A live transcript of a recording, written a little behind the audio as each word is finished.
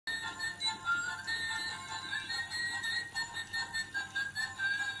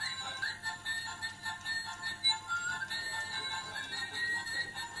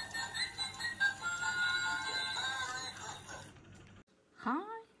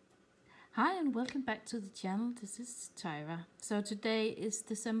Hi and welcome back to the channel. This is Tyra. So today is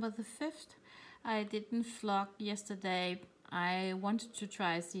December the 5th. I didn't vlog yesterday. I wanted to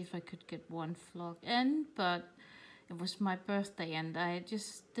try see if I could get one vlog in, but it was my birthday and I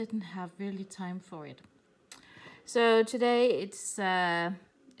just didn't have really time for it. So today it's around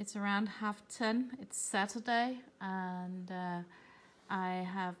 10:30. It's Saturday and I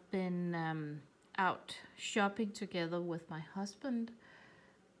have been out shopping together with my husband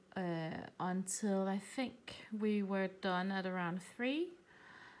until I think we were done at around 3,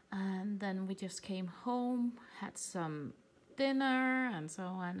 and then we just came home, had some dinner and so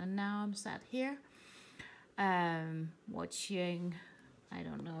on, and now I'm sat here watching, I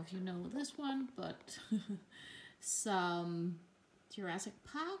don't know if you know this one, but some Jurassic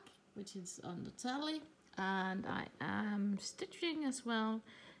Park, which is on the telly, and I am stitching as well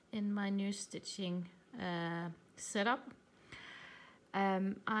in my new stitching setup.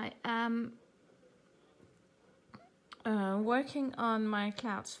 I am working on my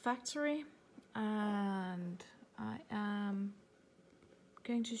Clouds factory, and I am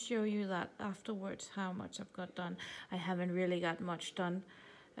going to show you that afterwards how much I've got done. I haven't really got much done,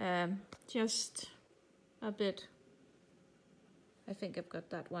 just a bit. I think I've got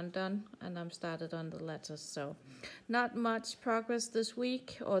that one done, and I'm started on the letters, so not much progress this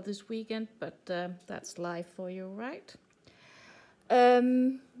week or this weekend, but that's life for you, right?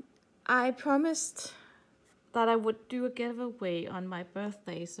 I promised that I would do a giveaway on my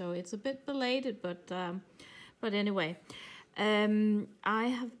birthday, so it's a bit belated, but anyway, I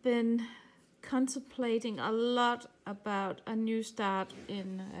have been contemplating a lot about a new start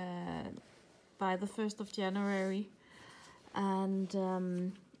in by the 1st of January, and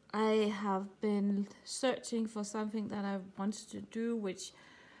I have been searching for something that I wanted to do, which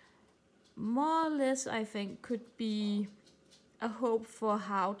more or less I think could be a hope for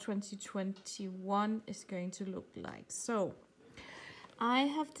how 2021 is going to look like. So I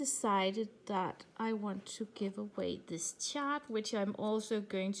have decided that I want to give away this chart, which I'm also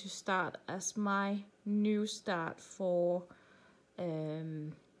going to start as my new start for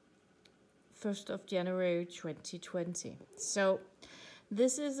 1st of January 2020. So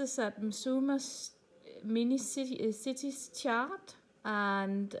this is a Satsuma mini cities chart,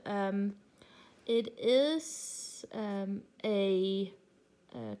 and it is a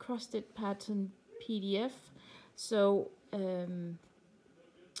cross-stitch pattern PDF. So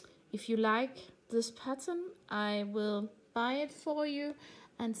if you like this pattern, I will buy it for you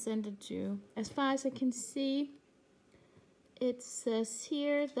and send it to you. As far as I can see, it says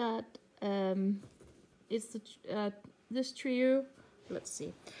here that it's the this trio. Let's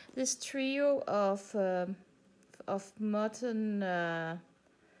see, this trio of modern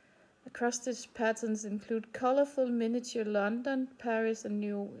cross-stitch patterns include colorful miniature London, Paris, and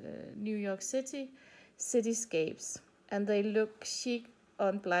New York City cityscapes, and they look chic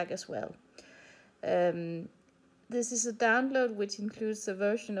on black as well. This is a download which includes a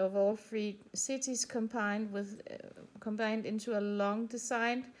version of all three cities combined into a long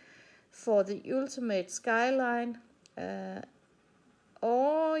design for the ultimate skyline,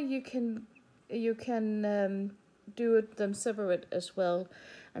 or you can do them separate as well.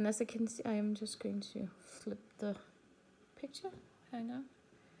 And as I can see, I am just going to flip the picture. Hang on.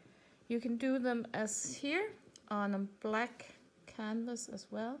 You can do them as here on a black canvas as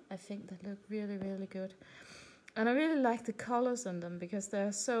well. I think they look really, really good. And I really like the colors on them because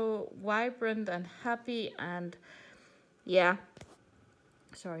they're so vibrant and happy, and yeah.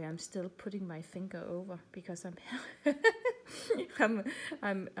 Sorry, I'm still putting my finger over because I'm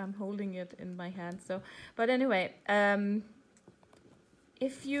holding it in my hand. So, but anyway,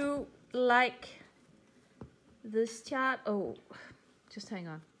 if you like this chart, oh, just hang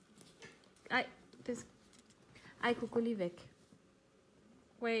on. I could go leave.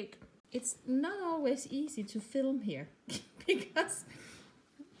 Wait, it's not always easy to film here because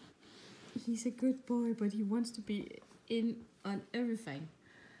he's a good boy, but he wants to be in on everything.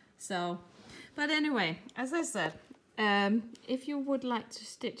 So, but anyway, as I said, if you would like to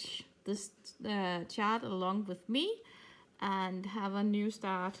stitch this chart along with me and have a new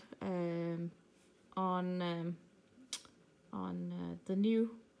start on the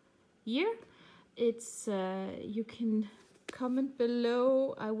new year, it's you can comment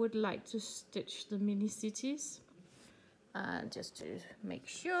below. I would like to stitch the mini cities, just to make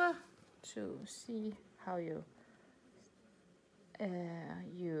sure to see how you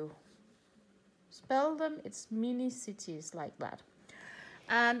spell them. It's mini cities like that,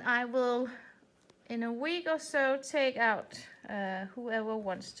 and I will in a week or so take out whoever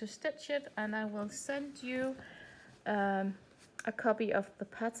wants to stitch it, and I will send you a copy of the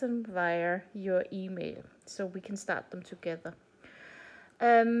pattern via your email, so we can start them together.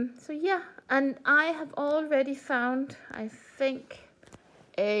 So yeah, and I have already found, I think,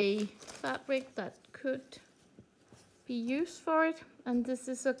 a fabric that could be used for it, and this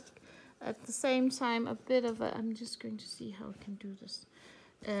is at the same time a bit of a, I'm just going to see how I can do this.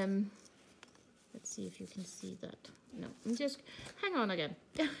 Let's see if you can see that. No, I'm just, hang on again.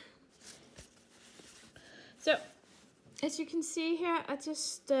 So, as you can see here, I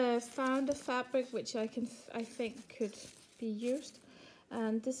just found a fabric which I think could be used.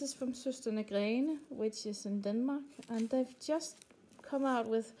 And this is from Søstrene Grene, which is in Denmark. And they've just come out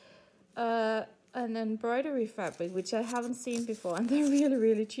with an embroidery fabric, which I haven't seen before. And they're really,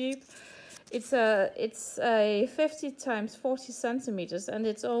 really cheap. It's a 50 times 40 centimeters. And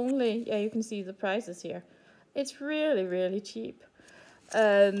it's only, yeah, you can see the prices here. It's really, really cheap.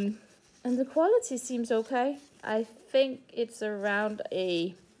 And the quality seems okay. I think it's around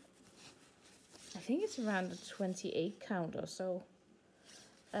a 28 count or so.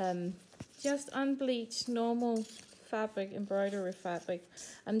 Just unbleached normal fabric, embroidery fabric.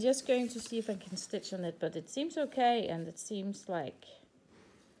 I'm just going to see if I can stitch on it, but it seems okay, and it seems like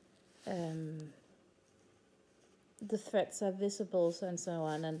the threads are visible and so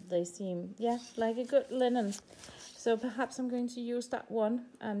on, and they seem, yeah, like a good linen. So perhaps I'm going to use that one.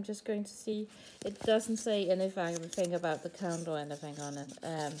 I'm just going to see. It doesn't say anything about the count or anything on it.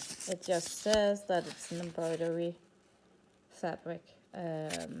 It just says that it's an embroidery fabric.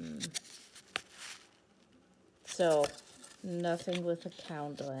 So nothing with a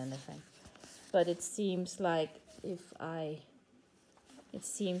count or anything. But it seems like it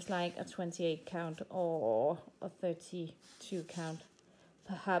seems like a 28 count or a 32 count.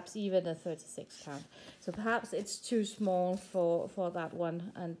 Perhaps even a 36 count. So perhaps it's too small for that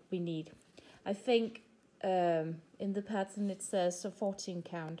one, and we need, I think in the pattern it says a 14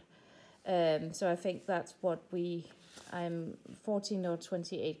 count. So I think that's what I'm 14 or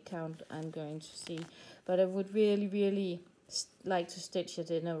 28 count I'm going to see. But I would really, really like to stitch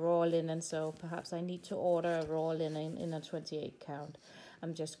it in a raw linen, so perhaps I need to order a raw linen in a 28 count.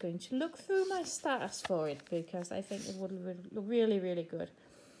 I'm just going to look through my stars for it, because I think it would look really, really good.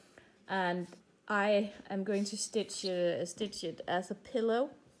 And I am going to stitch it as a pillow,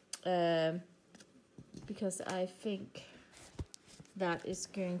 because I think that is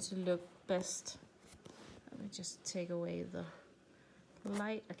going to look best. Let me just take away the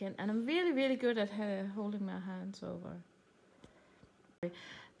light again. And I'm really, really good at holding my hands over.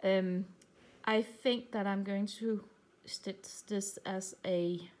 I think that I'm going to stitch this as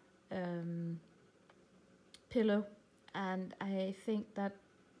a pillow, and I think that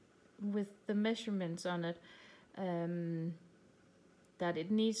with the measurements on it, that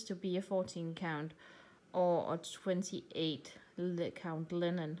it needs to be a 14 count or a 28 count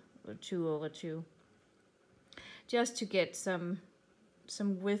linen, 2/2, just to get some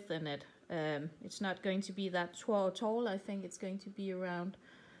width in it. It's not going to be that tall. I think it's going to be around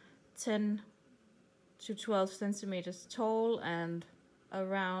 10 to 12 centimeters tall and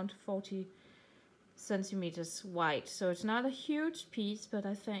around 40 centimeters wide. So it's not a huge piece, but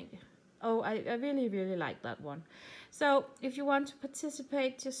I think, I really, really like that one. So if you want to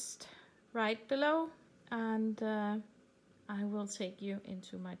participate, just write below, and I will take you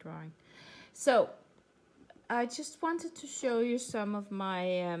into my drawing. So I just wanted to show you some of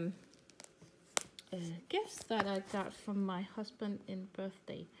my gifts that I got from my husband in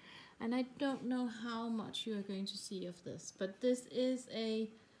birthday. And I don't know how much you are going to see of this, but this is a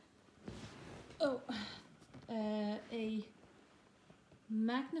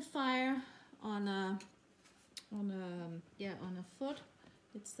magnifier on a foot.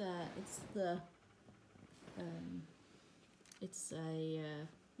 It's a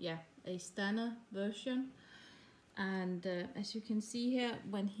Stana version, and as you can see here,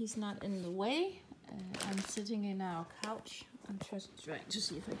 when he's not in the way, I'm sitting in our couch. I'm just trying to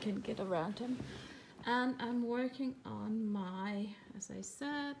see if I can get around him, and I'm working on my, as I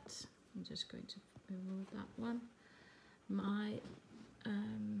said, I'm just going to remove that one, my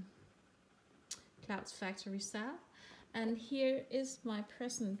Clouds Factory Sal. And here is my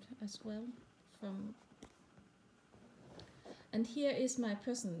present as well from,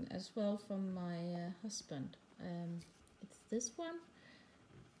 my husband. It's this one.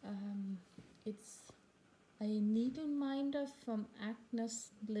 It's a needle minder from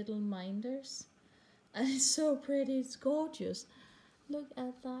Agnes Little Minders, and it's so pretty. It's gorgeous. Look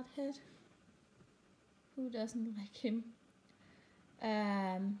at that head. Who doesn't like him?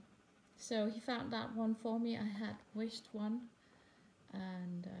 So he found that one for me. I had wished one,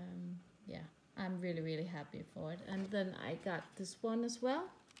 and yeah, I'm really, really happy for it. And then I got this one as well,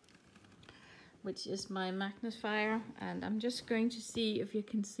 which is my magnifier, and I'm just going to see if you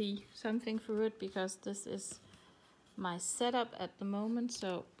can see something through it, because this is my setup at the moment.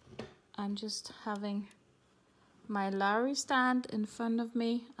 So I'm just having my Lowry stand in front of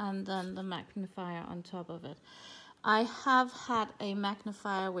me and then the magnifier on top of it. I have had a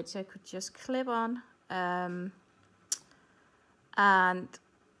magnifier which I could just clip on, and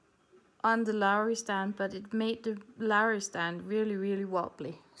on the Lowry stand, but it made the Lowry stand really, really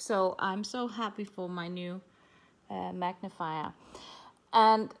wobbly. So I'm so happy for my new magnifier.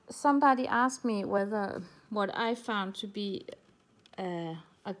 And somebody asked me whether what I found to be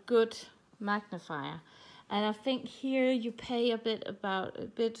a good magnifier, and I think here you pay a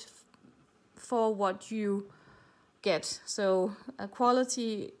bit for what you get. So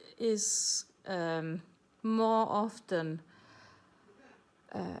quality is more often,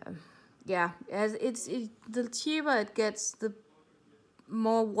 as the cheaper it gets, the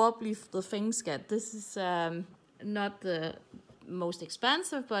more wobbly the things get. This is not the most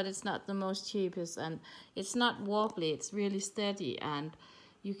expensive, but it's not the most cheapest, and it's not wobbly. It's really steady, and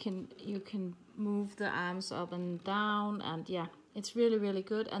you can move the arms up and down, and yeah, it's really, really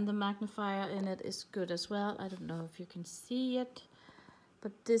good. And the magnifier in it is good as well. I don't know if you can see it,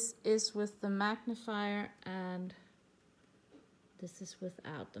 but this is with the magnifier, and this is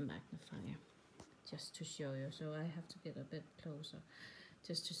without the magnifier, just to show you. So I have to get a bit closer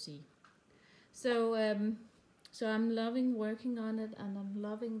just to see. So so I'm loving working on it, and I'm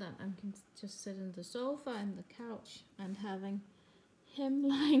loving that I can just sit in the sofa and the couch and having him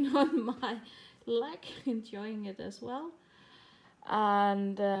lying on my leg, enjoying it as well.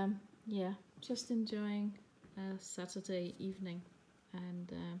 And yeah, just enjoying a Saturday evening.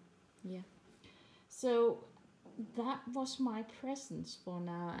 And yeah, so that was my presents for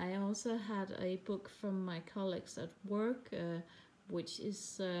now. I also had a book from my colleagues at work, which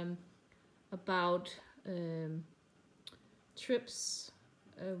is about trips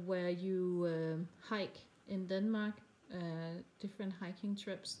where you hike in Denmark, different hiking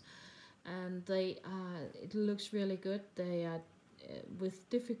trips, and they are, it looks really good. They are with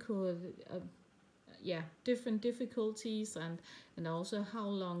different difficulties, and also how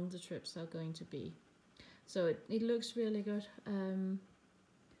long the trips are going to be. So it looks really good. And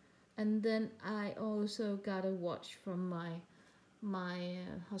then I also got a watch from my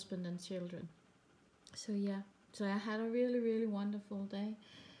husband and children. So yeah, so I had a really, really wonderful day.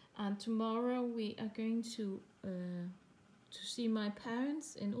 And tomorrow we are going to see my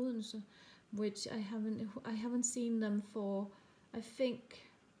parents in Odense, which I haven't seen them for, I think,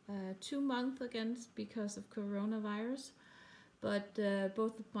 2 months again because of coronavirus. But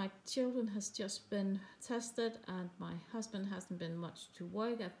both of my children has just been tested, and my husband hasn't been much to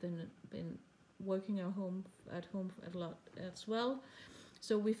work. I've been working at home a lot as well.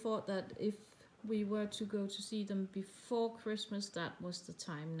 So we thought that if we were to go to see them before Christmas, that was the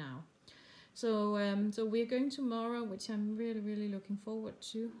time now. So so we're going tomorrow, which I'm really, really looking forward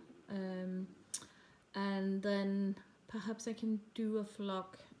to. And then perhaps I can do a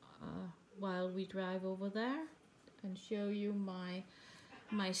vlog while we drive over there, and show you my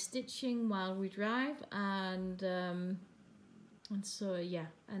stitching while we drive, and so yeah,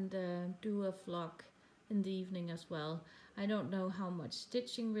 and do a vlog in the evening as well. I don't know how much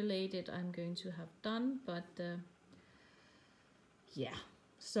stitching related I'm going to have done, but yeah,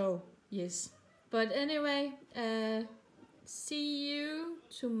 so yes. But anyway, see you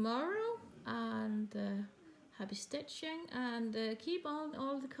tomorrow, and happy stitching, and keep on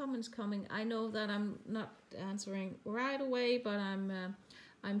all the comments coming. I know that I'm not answering right away, but I'm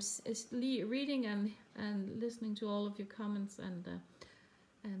reading and listening to all of your comments, and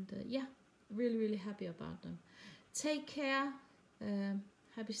yeah, really, really happy about them. Take care,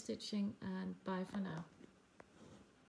 happy stitching, and bye for now.